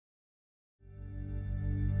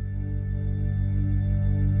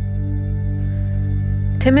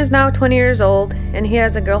Tim is now 20 years old, and he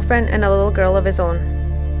has a girlfriend and a little girl of his own.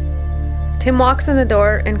 Tim walks in the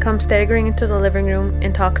door and comes staggering into the living room,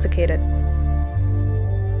 intoxicated.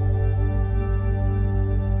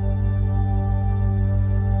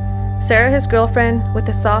 Sarah, his girlfriend, with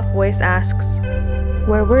a soft voice asks,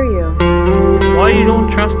 "Where were you?" "Why you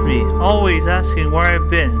don't trust me? Always asking where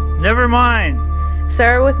I've been. Never mind."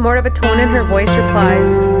 Sarah, with more of a tone in her voice,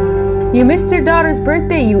 replies, "You missed your daughter's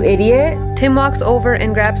birthday, you idiot." Tim walks over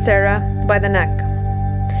and grabs Sarah by the neck.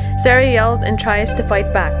 Sarah yells and tries to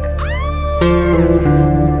fight back.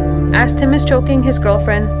 As Tim is choking his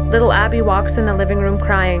girlfriend, little Abby walks in the living room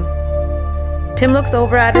crying. Tim looks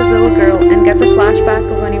over at his little girl and gets a flashback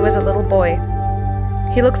of when he was a little boy.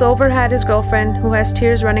 He looks over at his girlfriend, who has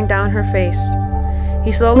tears running down her face.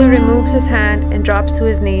 He slowly removes his hand and drops to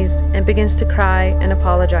his knees and begins to cry and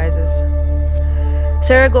apologizes.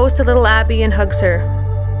 Sarah goes to little Abby and hugs her.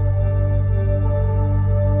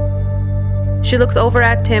 She looks over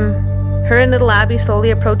at Tim. Her and little Abby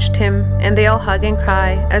slowly approach Tim, and they all hug and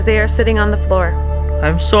cry as they are sitting on the floor.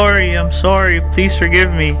 I'm sorry, please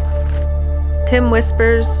forgive me." Tim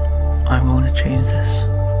whispers, "I'm going to change this."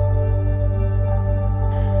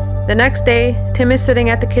 The next day, Tim is sitting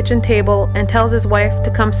at the kitchen table and tells his wife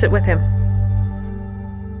to come sit with him.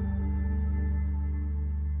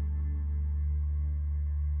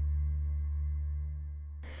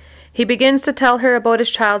 He begins to tell her about his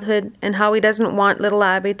childhood and how he doesn't want little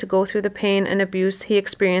Abby to go through the pain and abuse he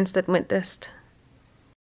experienced and witnessed.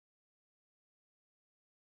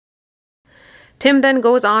 Tim then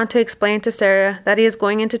goes on to explain to Sarah that he is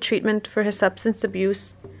going into treatment for his substance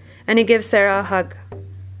abuse, and he gives Sarah a hug.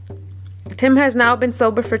 Tim has now been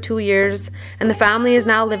sober for 2 years, and the family is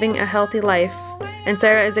now living a healthy life, and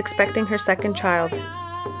Sarah is expecting her second child.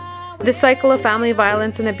 This cycle of family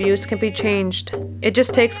violence and abuse can be changed. It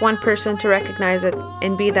just takes one person to recognize it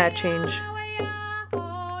and be that change.